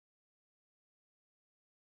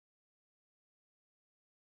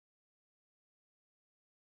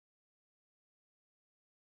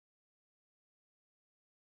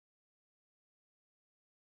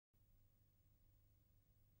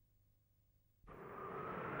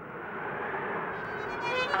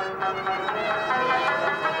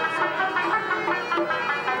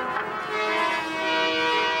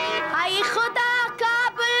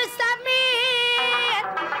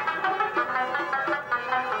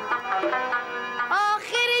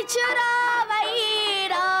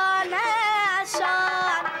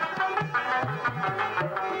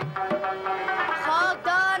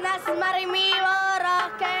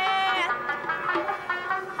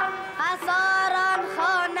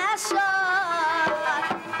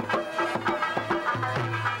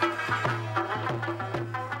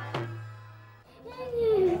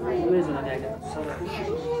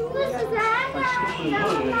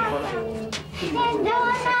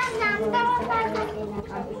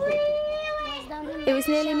It was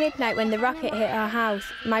nearly midnight when the rocket hit our house.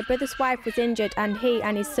 My brother's wife was injured and he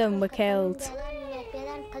and his son were killed.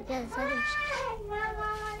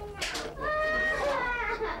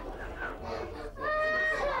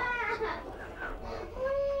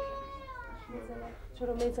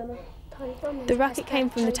 The rocket came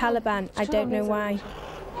from the Taliban. I don't know why.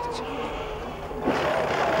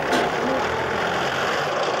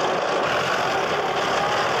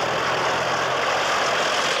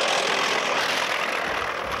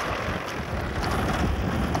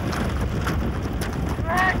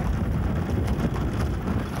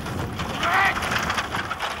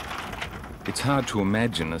 It's hard to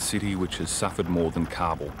imagine a city which has suffered more than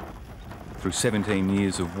Kabul. Through 17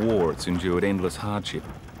 years of war, it's endured endless hardship,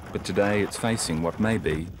 but today it's facing what may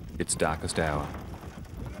be its darkest hour.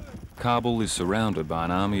 Kabul is surrounded by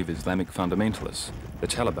an army of Islamic fundamentalists, the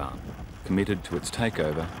Taliban, committed to its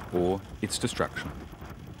takeover or its destruction.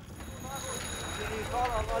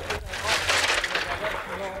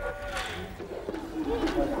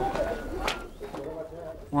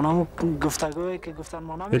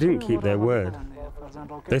 They didn't keep their word.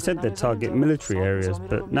 They said they'd target military areas,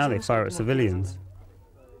 but now they fire at civilians.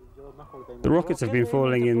 The rockets have been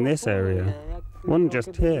falling in this area, one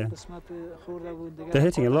just here. They're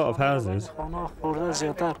hitting a lot of houses.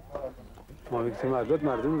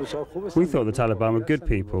 We thought the Taliban were good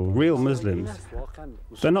people, real Muslims.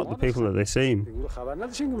 They're not the people that they seem.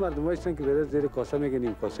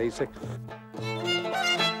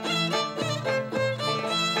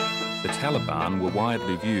 The Taliban were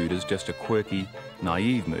widely viewed as just a quirky,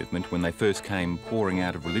 naive movement when they first came pouring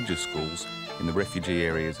out of religious schools in the refugee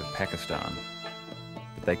areas of Pakistan.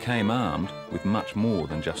 But they came armed with much more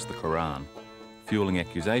than just the Quran, fueling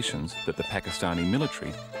accusations that the Pakistani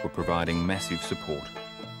military were providing massive support.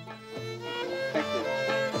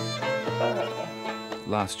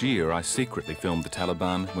 Last year, I secretly filmed the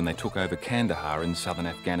Taliban when they took over Kandahar in southern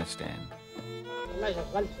Afghanistan.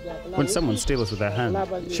 When someone steals with their hand,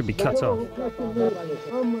 it should be cut off.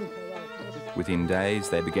 Within days,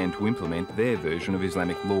 they began to implement their version of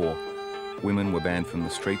Islamic law. Women were banned from the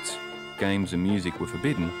streets, games and music were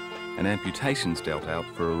forbidden, and amputations dealt out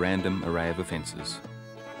for a random array of offences.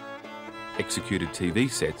 Executed TV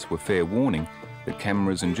sets were fair warning that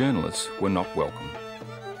cameras and journalists were not welcome.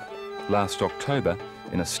 Last October,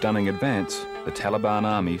 in a stunning advance, the Taliban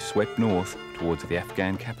army swept north towards the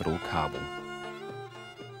Afghan capital, Kabul.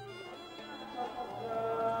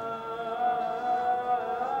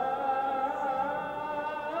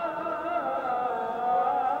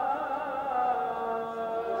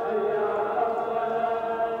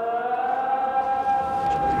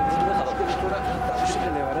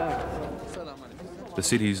 The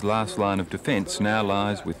city's last line of defence now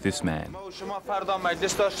lies with this man.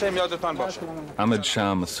 Ahmad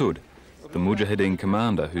Shah Massoud, the Mujahideen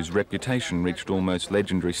commander whose reputation reached almost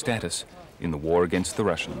legendary status in the war against the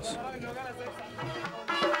Russians.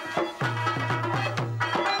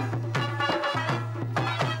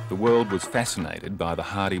 The world was fascinated by the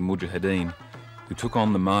hardy Mujahideen who took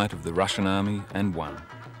on the might of the Russian army and won.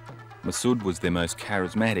 Massoud was their most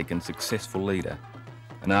charismatic and successful leader,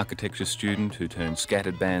 an architecture student who turned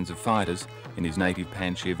scattered bands of fighters in his native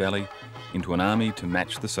Panjshir Valley into an army to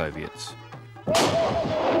match the Soviets.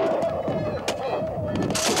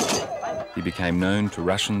 He became known to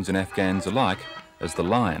Russians and Afghans alike as the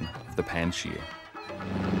Lion of the Panjshir.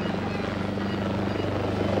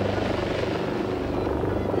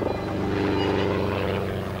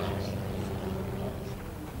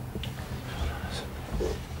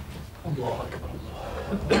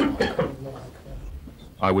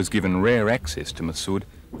 I was given rare access to Massoud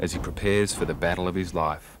as he prepares for the battle of his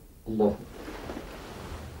life. To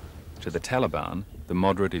the Taliban, the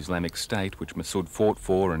moderate Islamic state which Massoud fought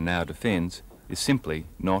for and now defends is simply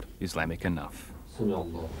not Islamic enough. The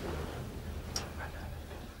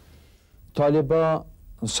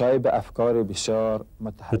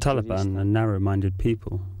Taliban are narrow-minded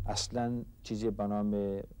people.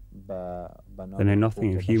 They know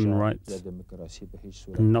nothing of human rights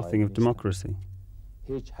and nothing of democracy.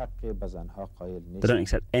 They don't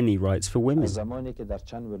accept any rights for women.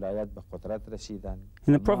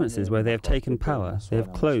 In the provinces where they have taken power, they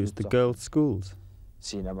have closed the girls' schools,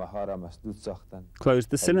 closed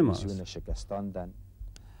the cinemas, and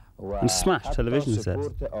smashed television sets.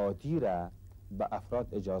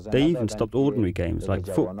 They even stopped ordinary games like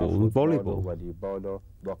football and volleyball.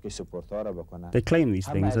 They claim these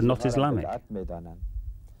things are not Islamic.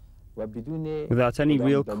 Without any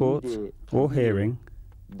real court or hearing,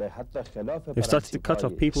 they've started to cut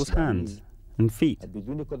off people's hands and feet.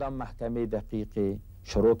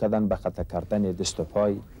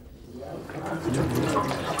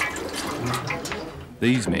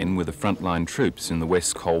 These men were the frontline troops in the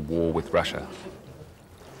West's Cold War with Russia.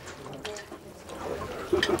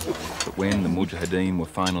 But when the Mujahideen were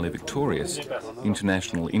finally victorious,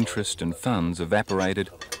 international interest and funds evaporated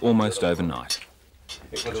almost overnight.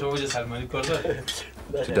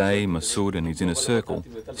 Today, Massoud and his inner circle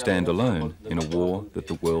stand alone in a war that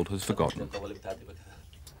the world has forgotten.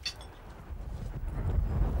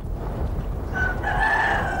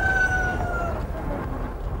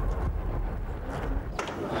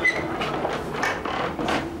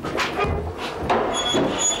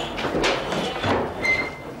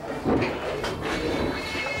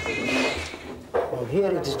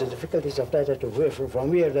 Here it is the difficulties of that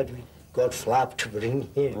from here that we got flap to bring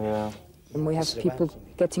here. Yeah. And we have people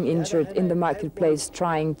getting injured in the marketplace,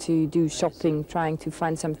 trying to do shopping, trying to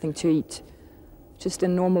find something to eat. Just a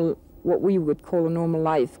normal, what we would call a normal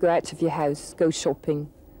life. Go out of your house, go shopping,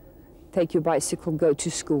 take your bicycle, go to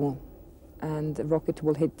school. And a rocket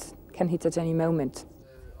can hit at any moment.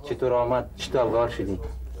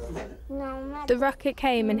 The rocket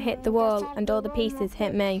came and hit the wall, and all the pieces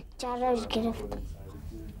hit me.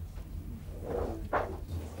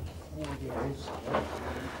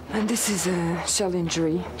 And this is a shell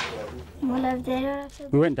injury.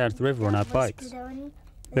 We went down to the river on our bikes.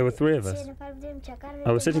 There were 3 of us.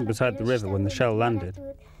 I was sitting beside the river when the shell landed.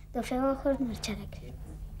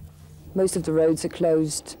 Most of the roads are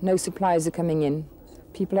closed, no supplies are coming in.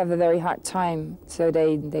 People have a very hard time, so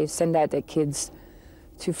they send out their kids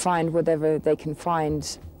to find whatever they can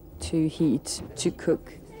find to heat, to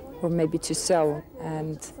cook, or maybe to sell,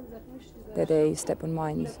 and that they step on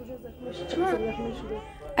mines.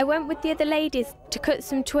 I went with the other ladies to cut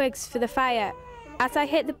some twigs for the fire. As I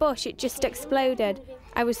hit the bush, it just exploded.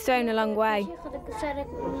 I was thrown a long way.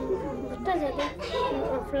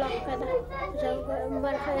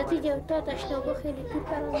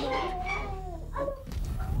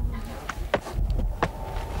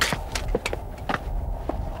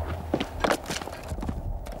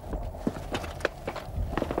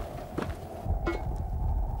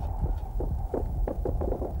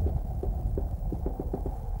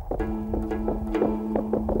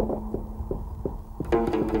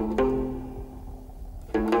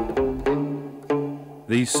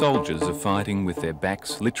 These soldiers are fighting with their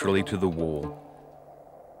backs literally to the wall.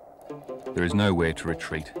 There is nowhere to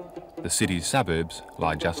retreat. The city's suburbs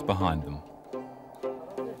lie just behind them.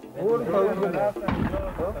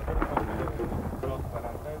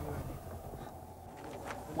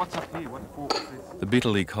 The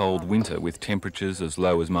bitterly cold winter, with temperatures as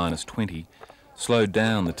low as -20, slowed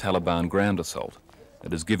down the Taliban ground assault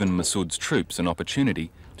that has given Massoud's troops an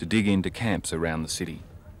opportunity to dig into camps around the city.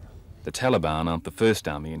 The Taliban aren't the first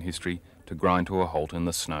army in history to grind to a halt in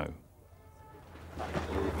the snow.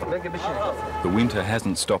 The winter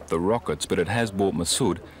hasn't stopped the rockets, but it has bought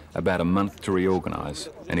Massoud about a month to reorganise,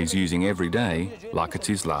 and he's using every day like it's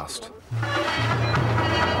his last.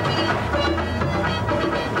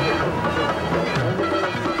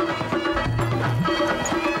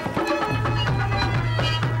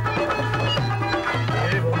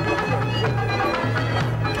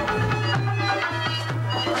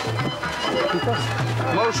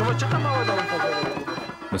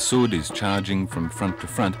 Massoud is charging from front to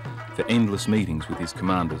front for endless meetings with his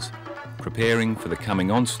commanders, preparing for the coming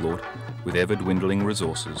onslaught with ever-dwindling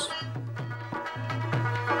resources.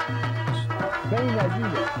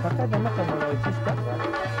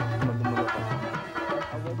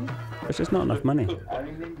 There's just not enough money.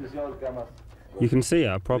 You can see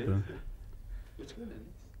our problem.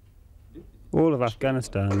 All of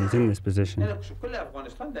Afghanistan is in this position.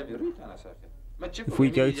 If we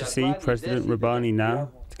go to see President Rabbani now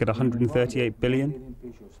to get 138 billion,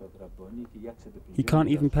 he can't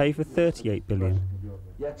even pay for 38 billion.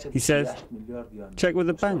 He says, check with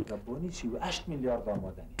the bank.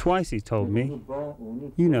 Twice he's told me,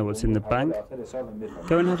 you know what's in the bank.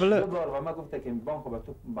 Go and have a look.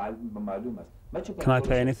 Can I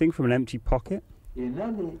pay anything from an empty pocket?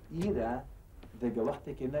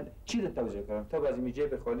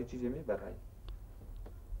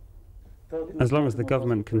 As long as the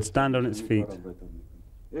government can stand on its feet,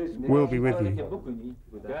 we'll be with you.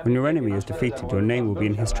 When your enemy is defeated, your name will be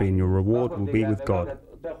in history and your reward will be with God.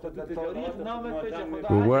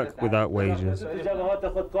 We'll work without wages.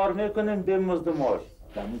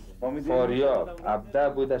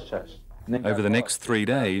 Over the next 3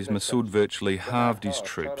 days, Massoud virtually halved his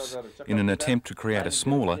troops in an attempt to create a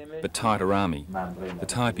smaller but tighter army, the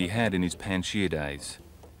type he had in his Panjshir days.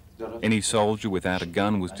 Any soldier without a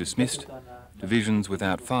gun was dismissed, divisions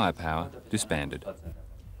without firepower disbanded.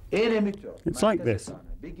 It's like this.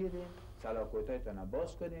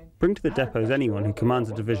 Bring to the depots anyone who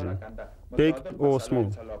commands a division, big or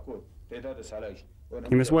small.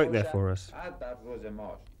 He must work there for us.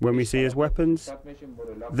 When we see his weapons,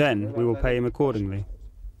 then we will pay him accordingly.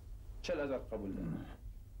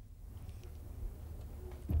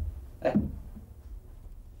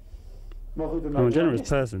 I'm a generous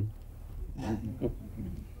person.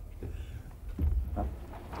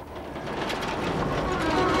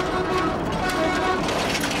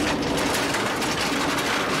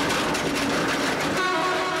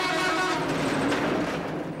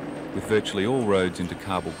 With virtually all roads into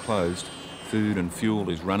Kabul closed, food and fuel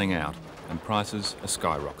is running out and prices are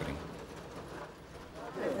skyrocketing.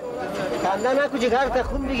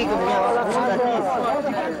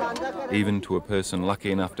 Even to a person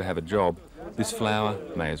lucky enough to have a job, this flour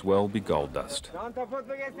may as well be gold dust. Go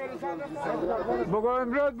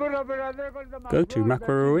to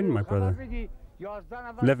Makwaruin, my brother.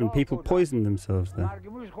 11 people poisoned themselves there.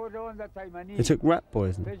 They took rat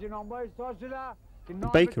poison. The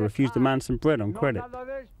baker refused the man some bread on credit.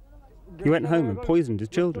 He went home and poisoned his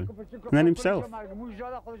children, and then himself.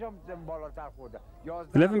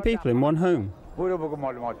 11 people in one home.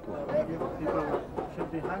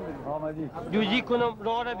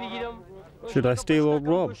 Should I steal or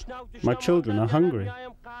rob? My children are hungry.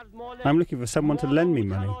 I'm looking for someone to lend me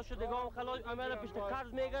money.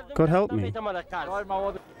 God help me.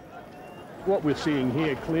 What we're seeing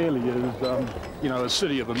here clearly is, a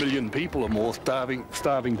city of 1 million people or more starving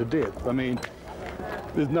to death. I mean,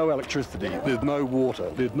 there's no electricity, there's no water,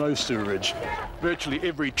 there's no sewerage. Virtually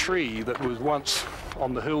every tree that was once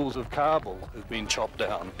on the hills of Kabul has been chopped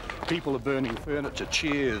down. People are burning furniture,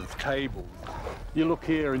 chairs, tables. You look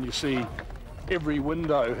here and you see every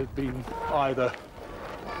window has been either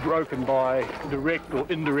broken by direct or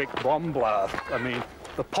indirect bomb blast. I mean,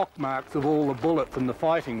 the pockmarks of all the bullets and the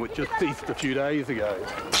fighting which just ceased a few days ago.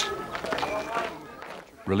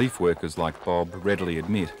 Relief workers like Bob readily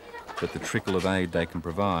admit that the trickle of aid they can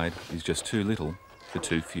provide is just too little for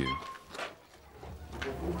too few.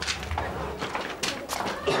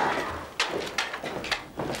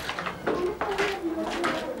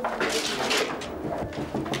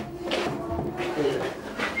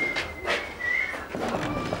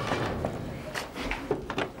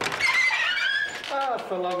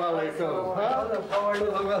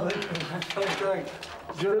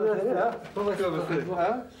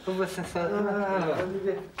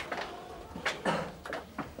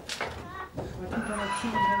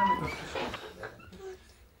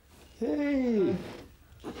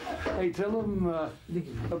 Hey, tell him a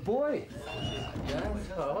boy.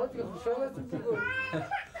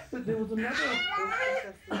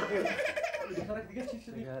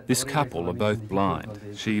 This couple are both blind,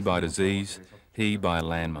 she by disease, he by a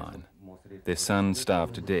landmine. Their son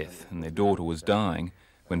starved to death and their daughter was dying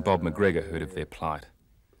when Bob McGregor heard of their plight.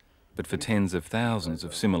 But for tens of thousands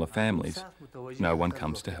of similar families, no one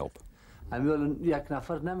comes to help. A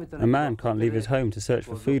man can't leave his home to search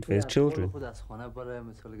for food for his children.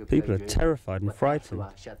 People are terrified and frightened.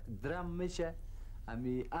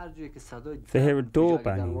 If they hear a door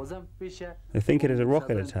banging, they think it is a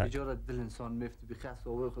rocket attack.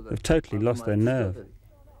 They've totally lost their nerve.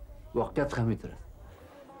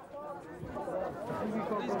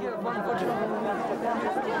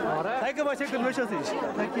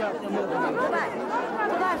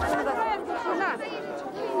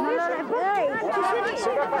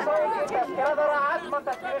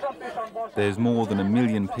 There's more than 1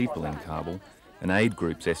 million people in Kabul, and aid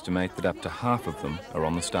groups estimate that up to half of them are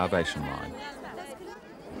on the starvation line.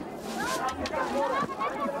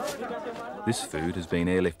 This food has been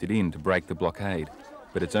airlifted in to break the blockade,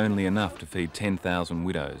 but it's only enough to feed 10,000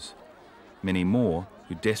 widows. Many more,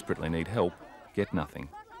 who desperately need help, get nothing.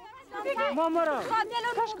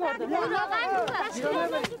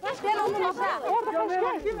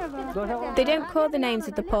 They don't call the names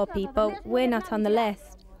of the poor people. We're not on the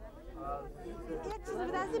list.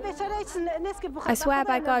 I swear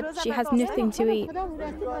by God, she has nothing to eat.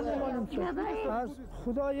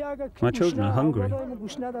 My children are hungry.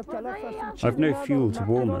 I've no fuel to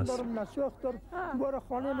warm us.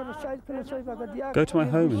 Go to my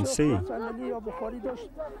home and see.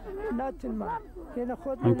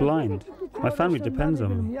 I'm blind. My family depends on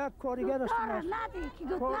me.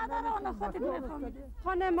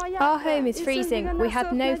 Our home is freezing. We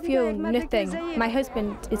have no fuel, nothing. My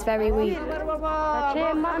husband is very weak.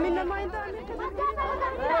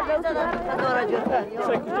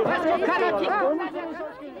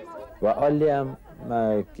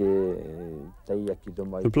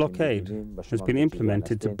 The blockade has been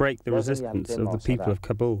implemented to break the resistance of the people of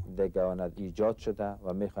Kabul.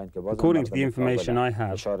 According to the information I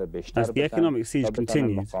have, as the economic siege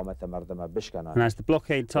continues and as the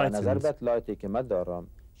blockade tightens,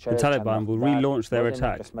 the Taliban will relaunch their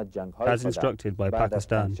attack as instructed by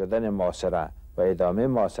Pakistan. و ادامه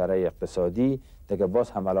محاصره اقتصادی دیگه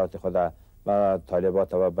باز حملات خود با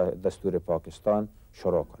طالبات و به دستور پاکستان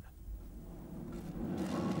شروع کنه.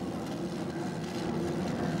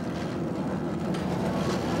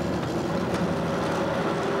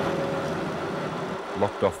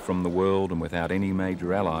 Locked off from the world and without any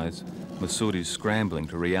major allies, Massoud is scrambling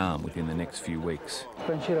to rearm within the next few weeks.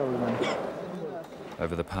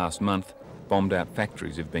 Over the past month, bombed-out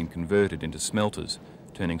factories have been converted into smelters,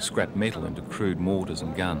 turning scrap metal into crude mortars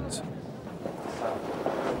and guns.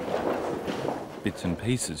 Bits and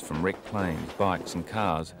pieces from wrecked planes, bikes and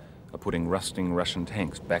cars are putting rusting Russian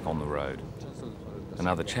tanks back on the road.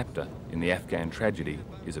 Another chapter in the Afghan tragedy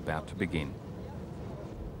is about to begin.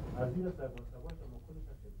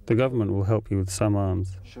 The government will help you with some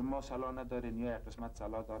arms.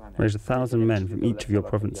 Raise 1,000 men from each of your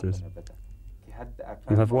provinces.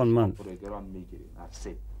 You'll have 1 month.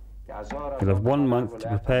 You'll have 1 month to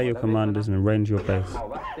prepare your commanders and arrange your base.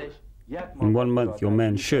 In 1 month, your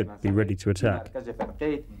men should be ready to attack.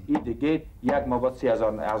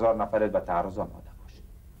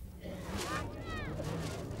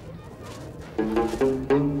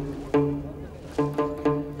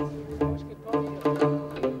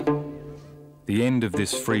 The end of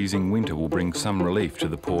this freezing winter will bring some relief to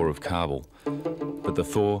the poor of Kabul, but the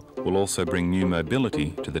thaw will also bring new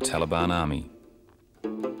mobility to the Taliban army.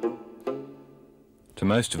 To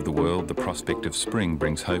most of the world, the prospect of spring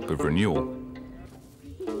brings hope of renewal.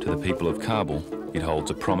 To the people of Kabul, it holds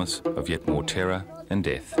a promise of yet more terror and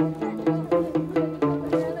death.